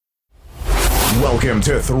Welcome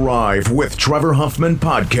to Thrive with Trevor Huffman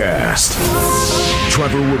podcast.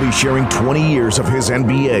 Trevor will be sharing 20 years of his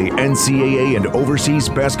NBA, NCAA, and overseas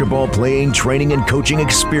basketball playing, training, and coaching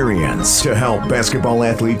experience to help basketball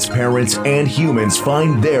athletes, parents, and humans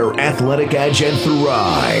find their athletic edge and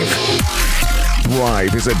thrive.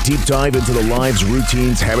 Thrive is a deep dive into the lives,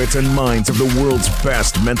 routines, habits, and minds of the world's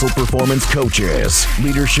best mental performance coaches,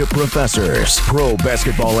 leadership professors, pro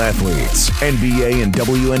basketball athletes, NBA and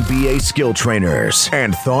WNBA skill trainers,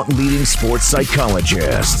 and thought-leading sports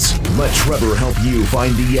psychologists. Let Trevor help you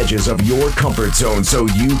find the edges of your comfort zone so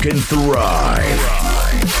you can thrive.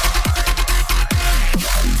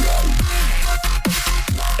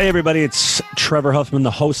 Hey everybody, it's Trevor Huffman, the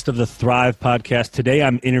host of the Thrive podcast. Today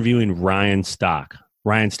I'm interviewing Ryan Stock.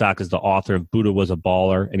 Ryan Stock is the author of Buddha Was a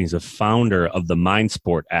Baller, and he's a founder of the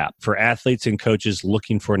MindSport app for athletes and coaches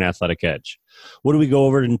looking for an athletic edge. What do we go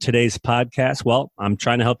over in today's podcast? Well, I'm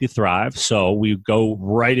trying to help you thrive, so we go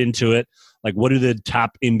right into it. Like, what do the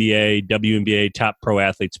top NBA, WNBA, top pro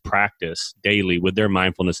athletes practice daily with their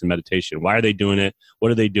mindfulness and meditation? Why are they doing it? What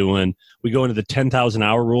are they doing? We go into the 10,000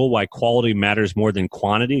 hour rule, why quality matters more than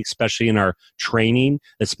quantity, especially in our training,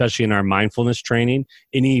 especially in our mindfulness training.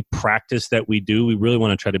 Any practice that we do, we really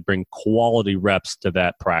want to try to bring quality reps to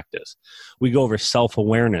that practice. We go over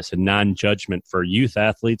self-awareness and non-judgment for youth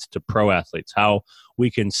athletes to pro athletes, how we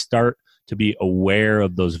can start to be aware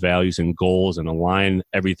of those values and goals and align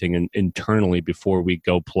everything internally before we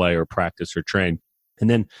go play or practice or train. And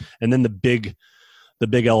then the big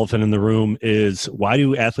elephant in the room is, why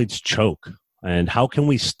do athletes choke? And how can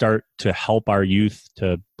we start to help our youth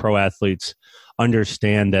to pro athletes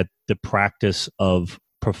understand that the practice of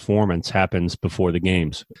performance happens before the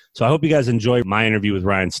games? So I hope you guys enjoy my interview with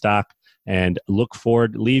Ryan Stock, and look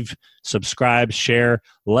forward, subscribe, share,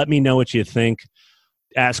 let me know what you think.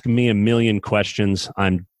 Ask me a million questions.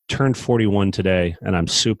 I'm turned 41 today, and I'm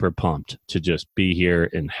super pumped to just be here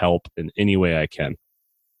and help in any way I can.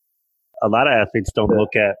 A lot of athletes don't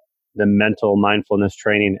look at the mental mindfulness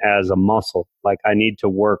training as a muscle. Like, I need to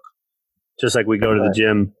work, just like we go to the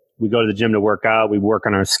gym. We go to the gym to work out. We work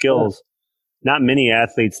on our skills. Not many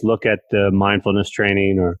athletes look at the mindfulness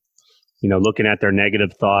training or, looking at their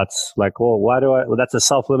negative thoughts. Like, well, that's a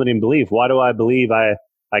self-limiting belief. Why do I believe I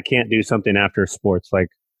can't do something after sports, like,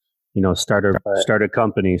 start a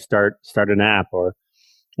company, start an app,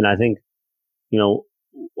 and I think,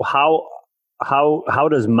 how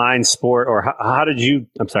does MindSport, or how did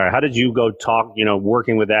you go talk,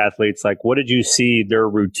 working with athletes? Like, what did you see their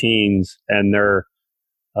routines and their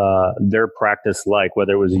practice like,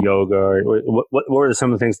 whether it was yoga or what were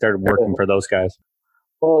some of the things that started working for those guys?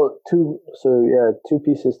 Well, two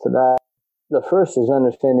pieces to that. The first is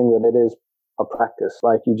understanding that it is a practice,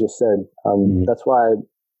 like you just said. That's why,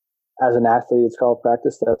 as an athlete, it's called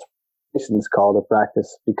practice. That's why it's called a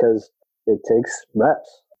practice, because it takes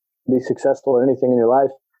reps. To be successful in anything in your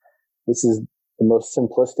life, this is the most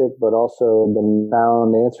simplistic, but also the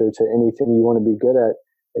sound answer to anything you want to be good at.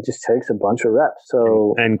 It just takes a bunch of reps.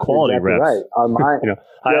 So and quality exactly reps. Right. On mine,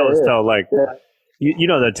 I always tell, like,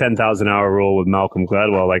 the 10,000 hour rule with Malcolm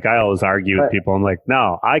Gladwell. Like, I always argue with people. I'm like,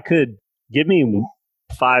 no, I could give me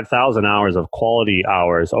 5,000 hours of quality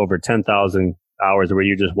hours over 10,000 hours where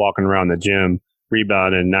you're just walking around the gym,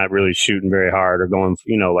 rebounding, not really shooting very hard or going,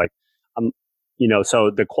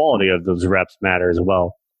 so the quality of those reps matter as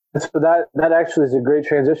well. So that actually is a great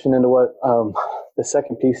transition into what the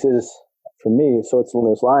second piece is for me. So it's along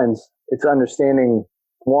those lines. It's understanding,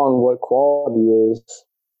 one, what quality is,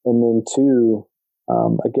 and then two,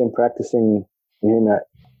 again, practicing, you hear me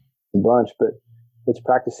a bunch, but it's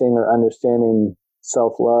practicing or understanding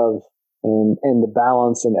self-love and the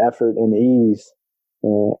balance and effort and ease.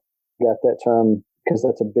 And got that term because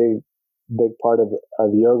that's a big part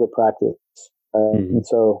of yoga practice. And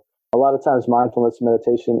so a lot of times mindfulness,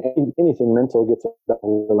 meditation, anything mental gets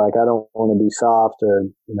like, I don't want to be soft, or,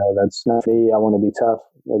 that's not me. I want to be tough.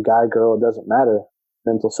 Guy, girl, it doesn't matter.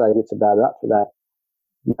 Mental side gets a bad rap for that.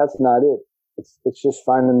 That's not it. It's just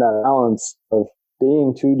finding that balance of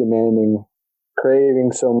being too demanding,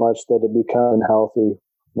 craving so much that it becomes unhealthy,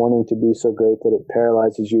 wanting to be so great that it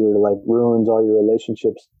paralyzes you or like ruins all your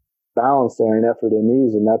relationships. Balance there and effort and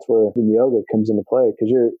ease, and that's where the yoga comes into play, because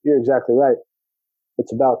you're exactly right.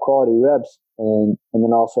 It's about quality reps, and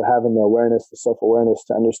then also having the awareness, the self-awareness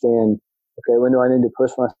to understand, okay, when do I need to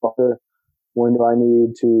push myself? When do I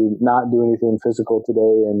need to not do anything physical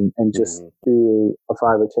today and just do a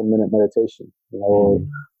 5 or 10 minute meditation?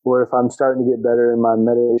 Or if I'm starting to get better in my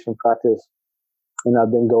meditation practice and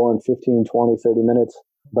I've been going 15, 20, 30 minutes,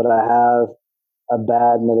 but I have a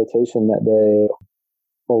bad meditation that day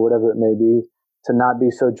or whatever it may be, to not be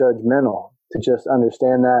so judgmental, to just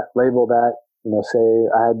understand that, label that, say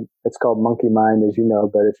it's called monkey mind, as you know,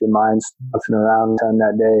 but if your mind's bouncing around on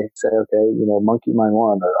that day, say, okay, monkey mind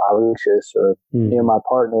 1, or I was anxious, or me and my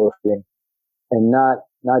partner were feeling, and not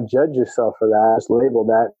judge yourself for that, just label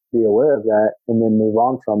that, be aware of that, and then move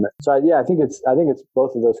on from it. So I think it's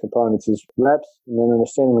both of those components is reps, and then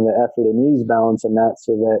understanding the effort and ease balance in that,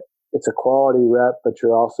 so that it's a quality rep, but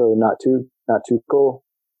you're also not too cool,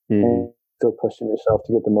 and still pushing yourself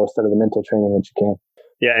to get the most out of the mental training that you can.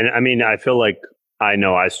 Yeah, and I mean, I feel like I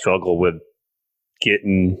know I struggle with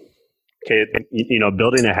building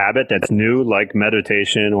a habit that's new, like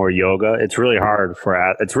meditation or yoga. It's really hard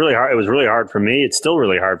It was really hard for me. It's still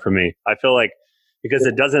really hard for me. I feel like, because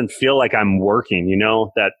it doesn't feel like I'm working,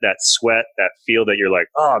 that sweat, that feel that you're like,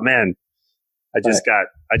 oh man, I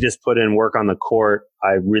just put in work on the court.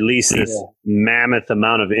 I released this mammoth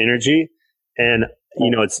amount of energy, and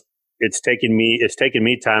it's taken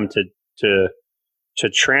me time to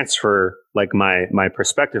transfer like my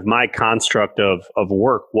perspective. My construct of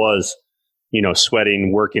work was,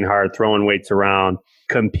 sweating, working hard, throwing weights around,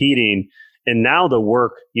 competing. And now the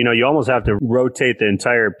work, you almost have to rotate the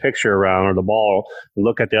entire picture around, or the ball, and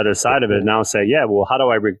look at the other side of it and now say, yeah, well, how do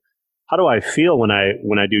I feel when I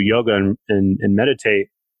do yoga and meditate?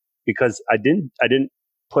 Because I didn't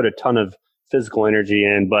put a ton of physical energy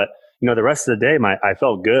in, but the rest of the day, I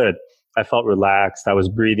felt good. I felt relaxed. I was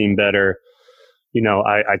breathing better.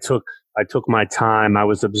 I took my time. I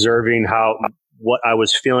was observing what I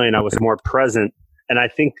was feeling. I was more present. And I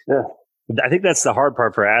think that's the hard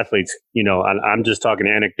part for athletes. I'm just talking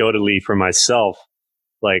anecdotally for myself.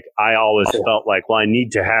 Like, I always felt like, well, I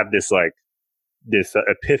need to have this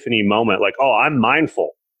epiphany moment. Like, oh, I'm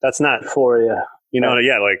mindful. That's not for you.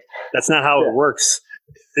 Like, that's not how it works.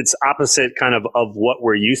 It's opposite kind of what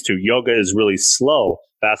we're used to. Yoga is really slow.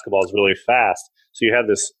 Basketball is really fast. So you have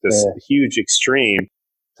this huge extreme.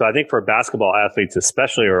 So I think for basketball athletes,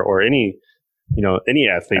 especially, or any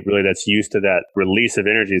athlete really that's used to that release of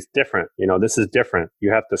energy, is different. This is different.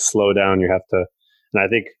 You have to slow down. And I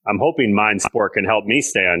think I'm hoping Mind Sport can help me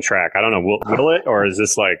stay on track. I don't know. Will it, or is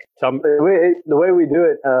this like the way we do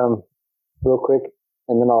it? Real quick,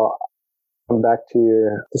 and then I'll come back to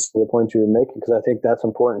the point you were making, because I think that's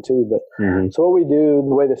important too. But so what we do,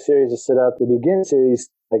 the way the series is set up, we begin series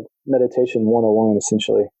like meditation 101.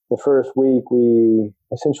 Essentially, the first week we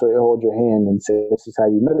essentially hold your hand and say, "This is how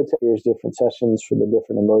you meditate. Here's different sessions for the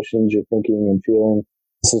different emotions you're thinking and feeling.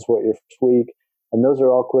 This is what your first week." And those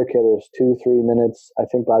are all quick hitters, 2-3 minutes. I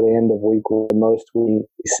think by the end of week, the most we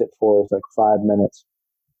sit for is like 5 minutes.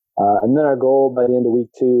 And then our goal by the end of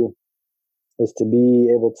week 2 is to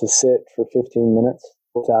be able to sit for 15 minutes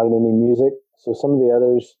without any music. So some of the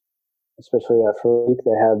others, especially that first week,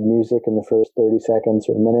 they have music in the first 30 seconds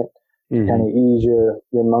or a minute to kind of ease your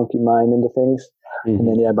monkey mind into things. And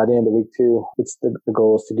then, by the end of week 2, it's the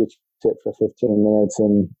goal is to get you to sit for 15 minutes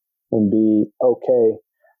and be okay.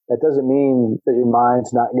 That doesn't mean that your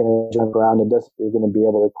mind's not going to jump around. It doesn't. You're going to be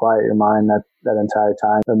able to quiet your mind that entire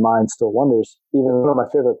time. The mind still wanders. Even one of my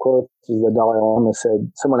favorite quotes is the Dalai Lama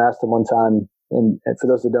said. Someone asked him one time, and for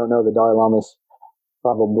those that don't know, the Dalai Lama's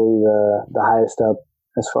probably the highest up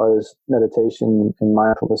as far as meditation and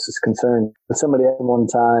mindfulness is concerned. But somebody asked him one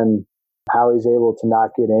time how he's able to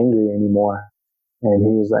not get angry anymore, and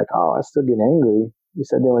he was like, "Oh, I still get angry." He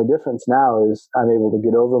said the only difference now is I'm able to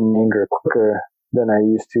get over my anger quicker than I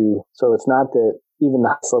used to. So it's not that even the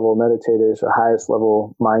highest level meditators or highest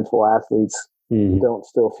level mindful athletes don't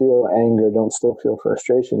still feel anger, don't still feel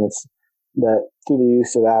frustration. It's that through the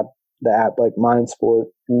use of the app like Mind Sport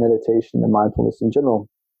and meditation and mindfulness in general,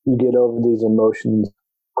 you get over these emotions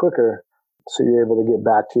quicker. So you're able to get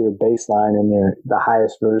back to your baseline and the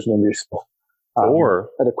highest version of yourself. Or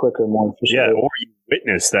at a quicker, more efficient way. Or you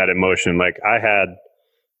witness that emotion. Like I had,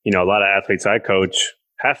 a lot of athletes I coach,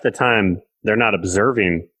 half the time they're not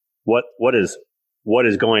observing what is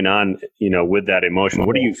going on, with that emotion.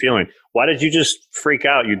 What are you feeling? Why did you just freak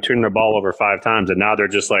out? You turned the ball over 5 times and now they're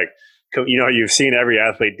just like, you've seen every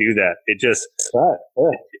athlete do that. It just,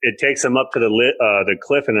 it takes them up to the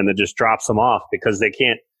cliff and then it just drops them off because they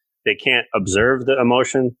can't observe the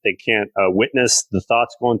emotion. They can't witness the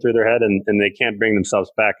thoughts going through their head and they can't bring themselves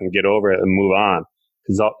back and get over it and move on.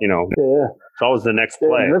 Cause it's always the next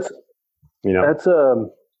play.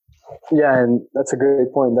 And that's a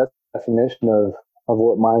great point. That's the definition of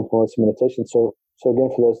what mindfulness meditation. So again,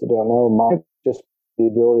 for those that don't know, mindfulness is just the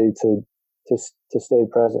ability to stay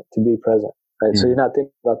present, to be present, right? So you're not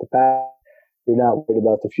thinking about the past, you're not worried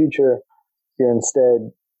about the future, you're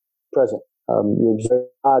instead present. You're observing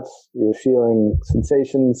thoughts, you're feeling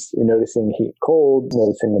sensations, you're noticing heat, cold,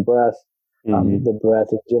 noticing the breath. The breath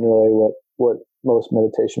is generally what what most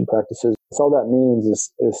meditation practices. So all that means is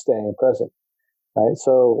staying present, right?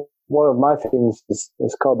 So one of my things is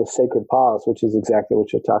called the sacred pause, which is exactly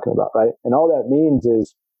what you're talking about, right? And all that means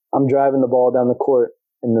is I'm driving the ball down the court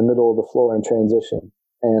in the middle of the floor in transition,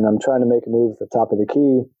 and I'm trying to make a move at the top of the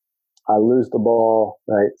key. I lose the ball,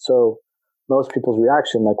 right? So most people's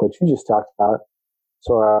reaction, like what you just talked about,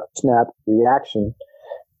 so our snap reaction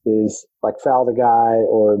is like foul the guy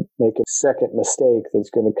or make a second mistake that's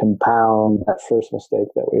going to compound that first mistake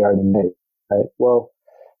that we already made, right? Well,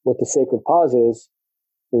 what the sacred pause is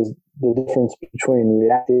the difference between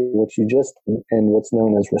reacting, which you just, and what's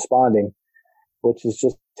known as responding, which is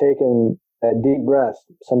just taking that deep breath.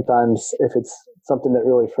 Sometimes if it's something that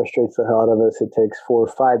really frustrates the hell out of us, it takes 4 or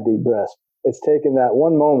 5 deep breaths. It's taking that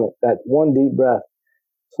one moment, that one deep breath,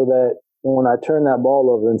 so that when I turn that ball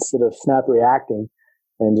over, instead of snap reacting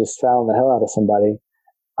and just fouling the hell out of somebody,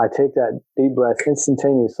 I take that deep breath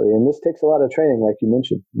instantaneously. And this takes a lot of training, like you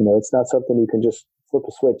mentioned. It's not something you can just flip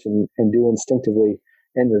a switch and do instinctively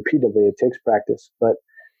and repeatedly. It takes practice. But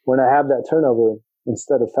when I have that turnover,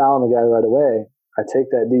 instead of fouling the guy right away, I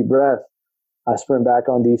take that deep breath, I sprint back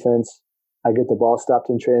on defense, I get the ball stopped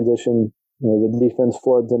in transition, the defense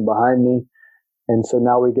floods in behind me, and so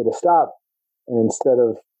now we get a stop. And instead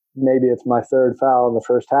of, maybe it's my third foul in the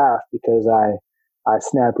first half because I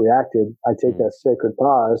snap reacted, I take that sacred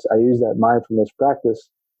pause, I use that mindfulness practice.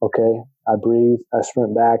 Okay, I breathe, I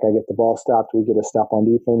sprint back, I get the ball stopped, we get a stop on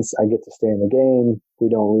defense, I get to stay in the game, we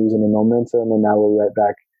don't lose any momentum, and now we're right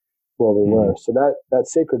back where we were. So that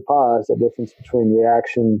sacred pause, the difference between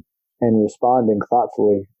reaction and responding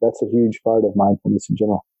thoughtfully, that's a huge part of mindfulness in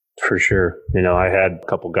general. For sure. I had a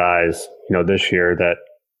couple guys, this year that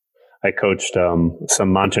I coached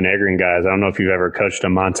some Montenegrin guys. I don't know if you've ever coached a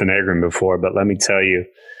Montenegrin before, but let me tell you,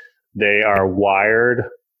 they are wired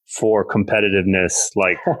for competitiveness.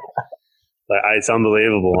 Like it's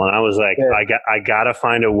unbelievable. And I was like, I got to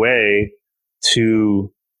find a way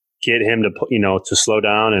to get him to slow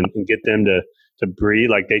down and get them to breathe.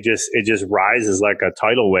 Like it just rises like a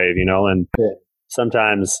tidal wave, and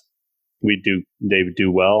sometimes they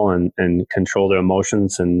do well and control their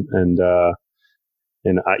emotions and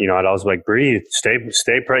I'd always like, breathe, stay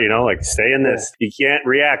stay in this. You can't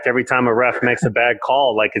react every time a ref makes a bad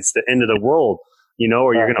call like it's the end of the world,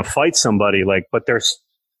 or you're going to fight somebody. But there's,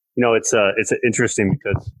 it's interesting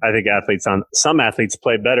because I think some athletes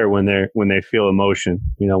play better when they feel emotion,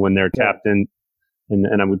 when they're tapped in.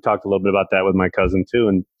 And we talked a little bit about that with my cousin too.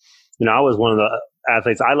 And, I was one of the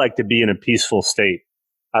athletes. I like to be in a peaceful state.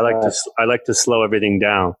 I like to slow everything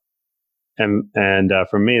down. And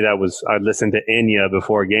for me, that was, I'd listen to Enya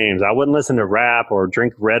before games. I wouldn't listen to rap or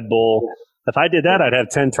drink Red Bull. If I did that, I'd have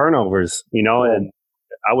 10 turnovers, and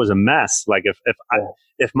I was a mess. Like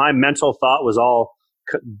if my mental thought was all,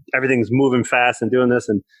 everything's moving fast and doing this.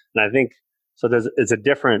 And I think, so it's a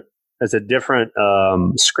different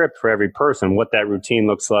script for every person, what that routine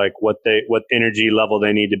looks like, what energy level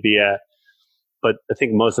they need to be at. But I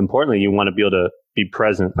think most importantly, you want to be able to be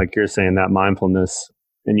present, like you're saying, that mindfulness,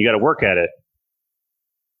 and you got to work at it.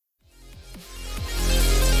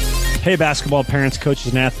 Hey, basketball parents, coaches,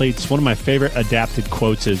 and athletes. One of my favorite adapted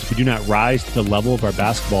quotes is, we do not rise to the level of our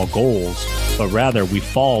basketball goals, but rather we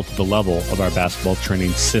fall to the level of our basketball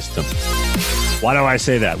training system. Why do I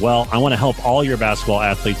say that? Well, I want to help all your basketball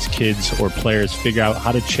athletes, kids, or players figure out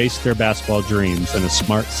how to chase their basketball dreams in a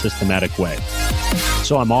smart, systematic way.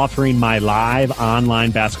 So I'm offering my live online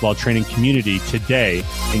basketball training community today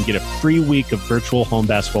and get a free week of virtual home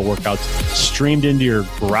basketball workouts streamed into your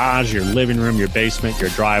garage, your living room, your basement, your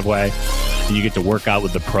driveway, and you get to work out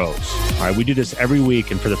with the pros. All right, we do this every week,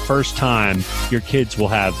 and for the first time, your kids will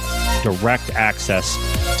have direct access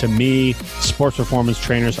to me, sports performance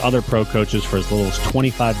trainers, other pro coaches for as little as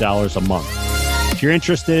 $25 a month. If you're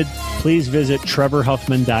interested, please visit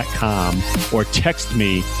trevorhuffman.com or text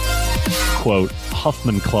me, quote,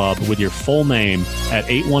 Huffman Club with your full name at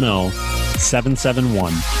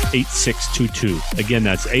 810-771-8622. Again,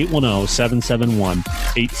 that's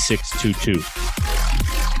 810-771-8622.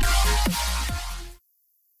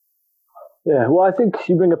 Yeah, well, I think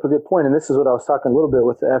you bring up a good point, and this is what I was talking a little bit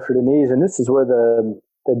with the effort and ease, and this is where the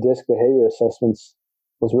DISC behavior assessments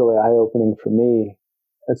was really eye-opening for me.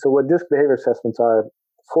 And so what DISC behavior assessments are,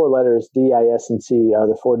 4 letters, D, I, S, and C, are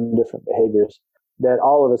the 4 different behaviors that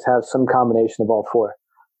all of us have some combination of all 4.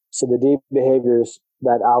 So the D behaviors,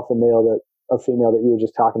 that alpha male or female that you were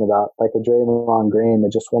just talking about, like a Draymond Green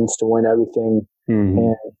that just wants to win everything. Mm-hmm.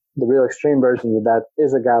 And the real extreme version of that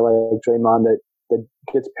is a guy like Draymond that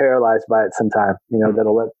gets paralyzed by it sometime,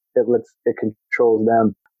 that it controls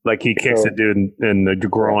them. Like he kicks a dude in the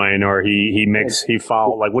groin, or he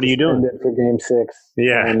foul. Like, what are you doing? For game 6.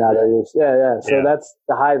 Yeah. And now yeah. So that's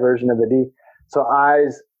the high version of a D. So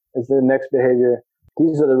I's is the next behavior.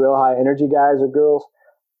 These are the real high energy guys or girls.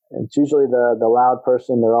 And it's usually the loud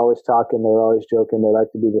person. They're always talking. They're always joking. They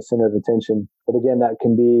like to be the center of attention. But again, that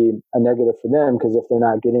can be a negative for them because if they're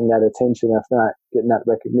not getting that attention, if they're not getting that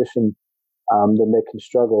recognition, then they can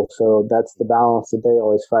struggle. So that's the balance that they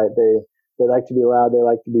always fight. They like to be loud. They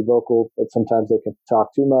like to be vocal, but sometimes they can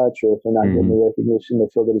talk too much, or if they're not getting the recognition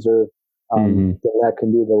they feel they deserve, then that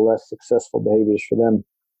can be the less successful behaviors for them.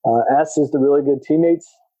 S is the really good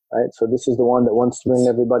teammates. Right, so this is the one that wants to bring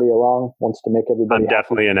everybody along, wants to make everybody. I'm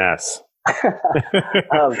definitely an S.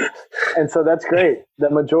 And so that's great. The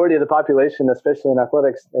majority of the population, especially in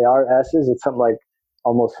athletics, they are S's. It's something like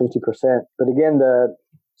almost 50%. But again, the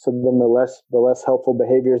less helpful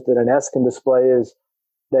behaviors that an S can display is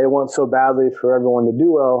they want so badly for everyone to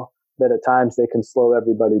do well that at times they can slow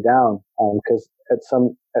everybody down. Because at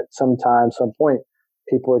some point,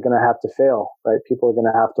 people are going to have to fail, right? People are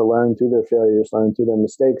going to have to learn through their failures, learn through their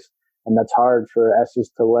mistakes. And that's hard for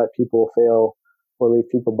S's to let people fail or leave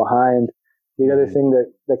people behind. The other thing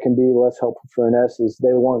that can be less helpful for an S is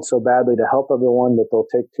they want so badly to help everyone that they'll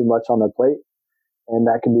take too much on their plate. And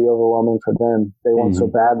that can be overwhelming for them. They want so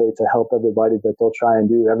badly to help everybody that they'll try and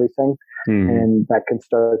do everything. And that can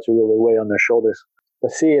start to really weigh on their shoulders. The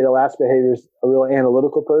C, the last behavior, is a real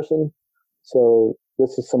analytical person. So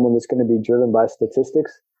this is someone that's going to be driven by statistics.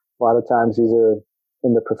 A lot of times these are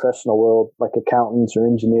in the professional world, like accountants or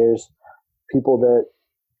engineers, people that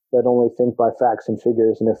only think by facts and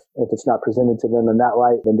figures. And if it's not presented to them in that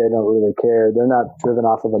light, then they don't really care. They're not driven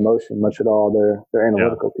off of emotion much at all. They're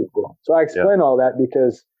analytical people. So I explain all that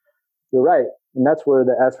because you're right. And that's where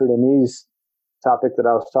the effort and ease topic that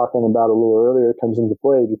I was talking about a little earlier comes into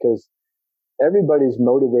play, because everybody's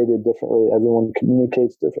motivated differently. Everyone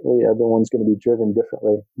communicates differently. Everyone's going to be driven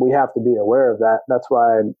differently. We have to be aware of that. That's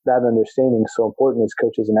why that understanding is so important as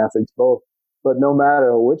coaches and athletes both. But no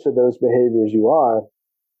matter which of those behaviors you are,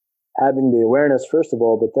 having the awareness, first of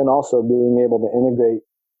all, but then also being able to integrate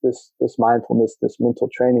this mindfulness, this mental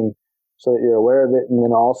training, so that you're aware of it and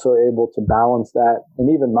then also able to balance that and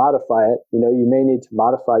even modify it. You know, you may need to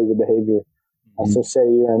modify your behavior. So say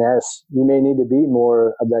you're an S, you may need to be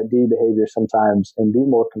more of that D behavior sometimes and be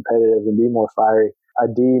more competitive and be more fiery. A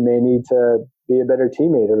D may need to be a better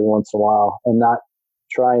teammate every once in a while and not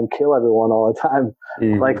try and kill everyone all the time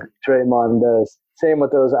like Draymond does. Same with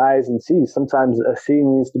those I's and C's. Sometimes a C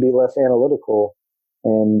needs to be less analytical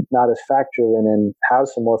and not as fact-driven and have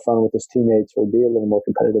some more fun with his teammates or be a little more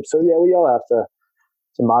competitive. So yeah, we all have to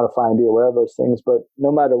modify and be aware of those things. But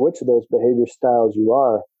no matter which of those behavior styles you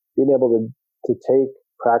are, being able to take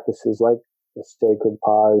practices like the sacred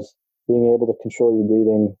pause, being able to control your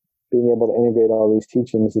breathing, being able to integrate all these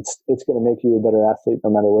teachings, it's going to make you a better athlete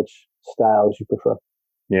no matter which styles you prefer.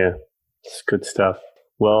 Yeah, it's good stuff.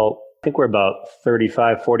 Well, I think we're about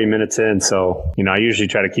 35, 40 minutes in. So, you know, I usually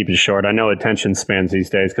try to keep it short. I know attention spans these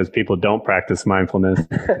days because people don't practice mindfulness.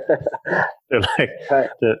 They're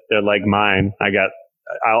like mine.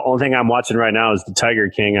 Only thing I'm watching right now is the Tiger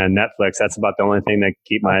King on Netflix. That's about the only thing that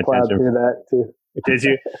keep my attention. Do that too. Did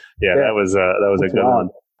you? Yeah, that was a good one.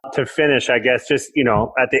 To finish, I guess, just, you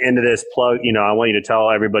know, at the end of this plug, you know, I want you to tell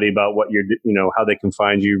everybody about what you're, you know, how they can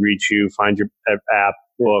find you, reach you, find your app,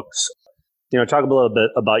 books. You know, talk a little bit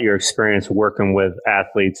about your experience working with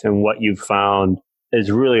athletes and what you've found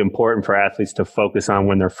is really important for athletes to focus on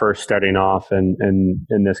when they're first starting off and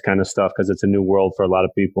this kind of stuff, because it's a new world for a lot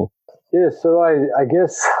of people. Yeah, so I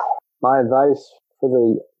guess my advice for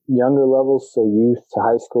the younger levels, so youth to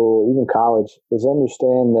high school, even college, is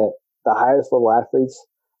understand that the highest level athletes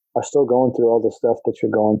are still going through all the stuff that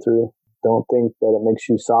you're going through. Don't think that it makes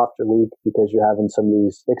you soft or weak because you're having some of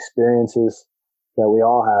these experiences that we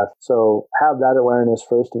all have. So have that awareness,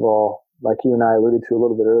 first of all. Like you and I alluded to a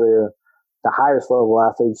little bit earlier, the highest level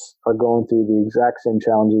athletes are going through the exact same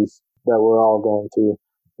challenges that we're all going through.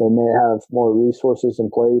 They may have more resources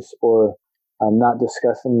in place or not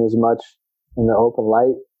discussing as much in the open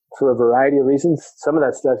light for a variety of reasons. Some of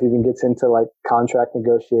that stuff even gets into like contract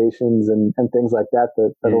negotiations and things like that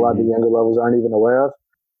a lot of the younger levels aren't even aware of.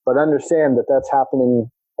 But understand that that's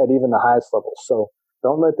happening at even the highest levels. So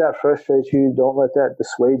don't let that frustrate you. Don't let that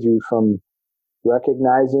dissuade you from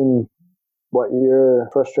recognizing what your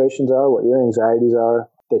frustrations are, what your anxieties are,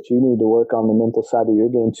 that you need to work on the mental side of your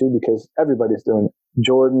game too, because everybody's doing it.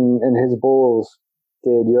 Jordan and his Bulls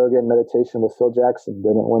did yoga and meditation with Phil Jackson.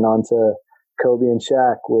 Then it went on to Kobe and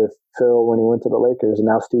Shaq with Phil when he went to the Lakers, and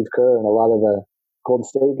now Steve Kerr and a lot of the Golden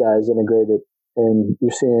State guys integrated. And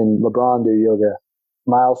you're seeing LeBron do yoga.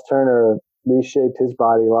 Miles Turner reshaped his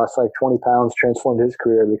body, lost like 20 pounds, transformed his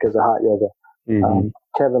career because of hot yoga. Mm-hmm.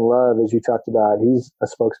 Kevin Love, as you talked about, he's a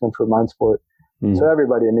spokesman for Mind Sport. Mm-hmm. So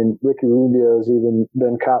everybody, I mean, Ricky Rubio's even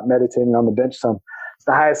been caught meditating on the bench some.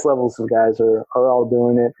 The highest levels of guys are all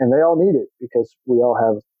doing it, and they all need it because we all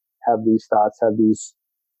have these thoughts, have these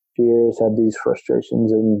fears, have these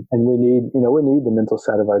frustrations, and we need the mental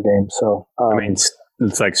side of our game. So I mean,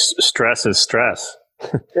 it's like stress is stress.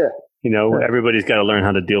 Yeah. Everybody's got to learn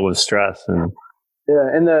how to deal with stress. And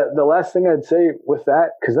the last thing I'd say with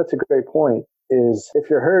that, because that's a great point, is if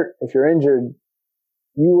you're hurt, if you're injured,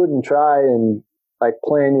 you wouldn't try and like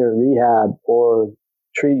plan your rehab or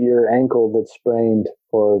treat your ankle that's sprained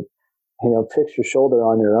or, fix your shoulder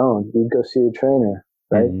on your own. You'd go see a trainer,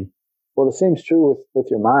 right? Mm-hmm. Well, the same's true with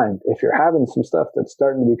your mind. If you're having some stuff that's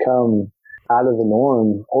starting to become out of the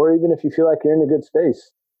norm, or even if you feel like you're in a good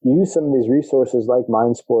space, use some of these resources like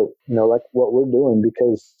Mind Sport, like what we're doing,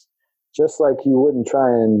 because just like you wouldn't try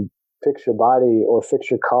and fix your body or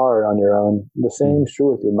fix your car on your own, the same is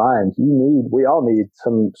true with your mind. We all need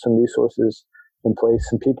some resources in place,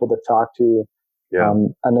 some people to talk to,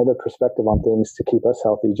 another perspective on things to keep us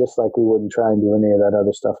healthy, just like we wouldn't try and do any of that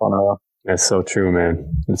other stuff on our own. That's so true,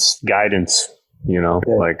 man. It's guidance,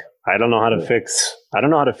 like I don't know how to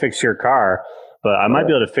fix your car, but I might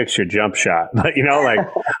be able to fix your jump shot. But,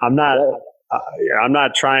 I'm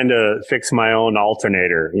not trying to fix my own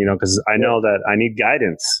alternator, because I know that I need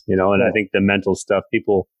guidance, and I think the mental stuff,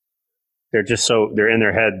 people, they're in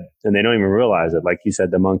their head and they don't even realize it. Like you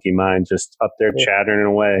said, the monkey mind just up there chattering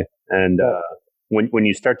away. And when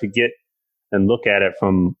you start to get and look at it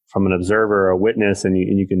from an observer or a witness, and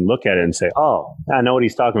you can look at it and say, oh, I know what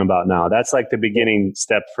he's talking about now. That's like the beginning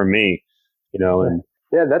step for me, and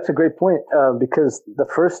yeah, that's a great point. Because the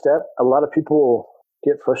first step, a lot of people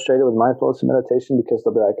get frustrated with mindfulness and meditation because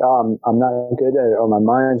they'll be like, oh, I'm not good at it, or my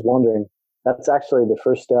mind's wandering. That's actually the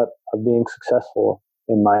first step of being successful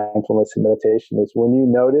in mindfulness and meditation, is when you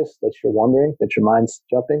notice that you're wandering, that your mind's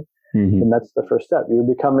jumping, then that's the first step. You're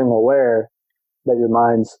becoming aware that your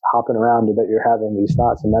mind's hopping around and that you're having these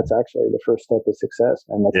thoughts. And that's actually the first step of success.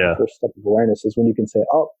 And that's the first step of awareness, is when you can say,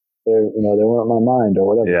 oh, they weren't my mind or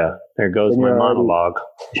whatever. Yeah. There goes my monologue.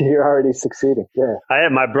 You're already succeeding. Yeah.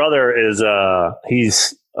 My brother is,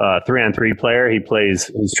 he's a 3-on-3 player.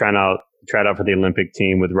 He's trying out for the Olympic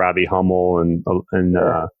team with Robbie Hummel and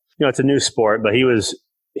it's a new sport, but he was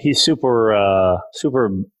super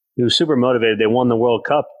motivated. They won the World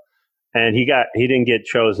Cup, and he didn't get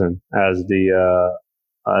chosen as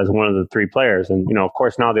as one of the 3 players. And, of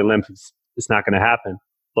course now the Olympics, it's not going to happen.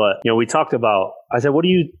 But, we talked about, I said, what do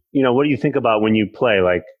you think about when you play?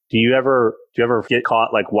 Like, do you ever get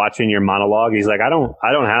caught like watching your monologue? He's like, I don't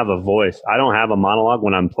have a voice. I don't have a monologue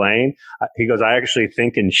when I'm playing. He goes, I actually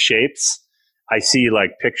think in shapes. I see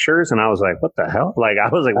like pictures, and I was like, what the hell? Like, I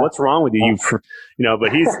was like, what's wrong with you?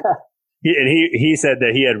 But he said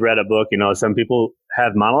that he had read a book, some people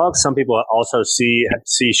have monologues. Some people also see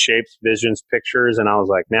shapes, visions, pictures. And I was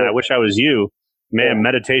like, man, I wish I was you. Man,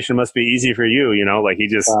 meditation must be easy for you, like he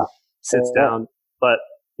just sits down. But,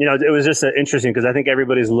 it was just interesting because I think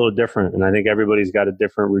everybody's a little different. And I think everybody's got a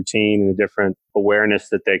different routine and a different awareness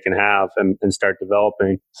that they can have and start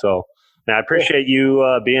developing. So I appreciate you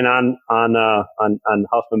being on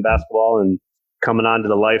Huffman Basketball and coming on to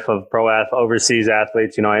the life of overseas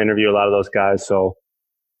athletes. I interview a lot of those guys. So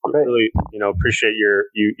really, appreciate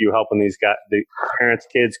you helping these guys, the parents,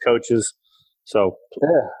 kids, coaches. So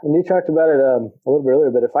yeah, and you talked about it a little bit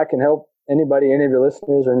earlier, but if I can help anybody, any of your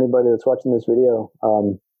listeners or anybody that's watching this video,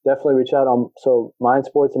 definitely reach out. So Mind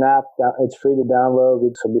Sport's an app. It's free to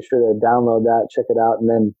download, so be sure to download that, check it out. And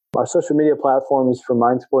then our social media platforms for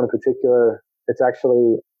Mind Sport in particular, it's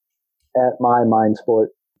actually at My Mind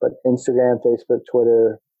Sport, but Instagram, Facebook,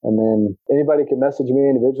 Twitter, and then anybody can message me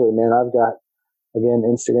individually, man. I've got, again,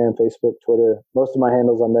 Instagram, Facebook, Twitter. Most of my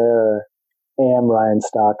handles on there are AM Ryan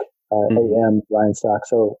Stock. AM Ryan Stock.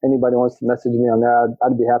 So anybody wants to message me on there,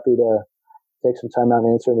 I'd be happy to take some time out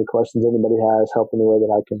and answer any questions anybody has, help any way that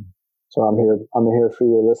I can. So I'm here for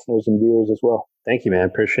your listeners and viewers as well. Thank you, man.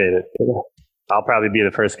 Appreciate it. Yeah. I'll probably be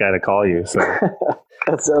the first guy to call you. So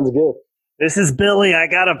that sounds good. This is Billy. I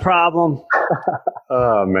got a problem.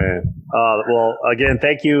 Oh man. Well, again,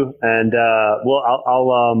 thank you, and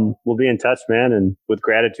we'll be in touch, man. And with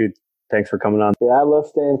gratitude, thanks for coming on. Yeah, I love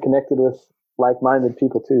staying connected with like-minded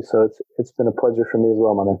people too. So it's been a pleasure for me as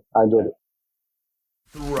well, my man. I enjoyed it.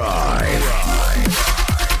 Thrive.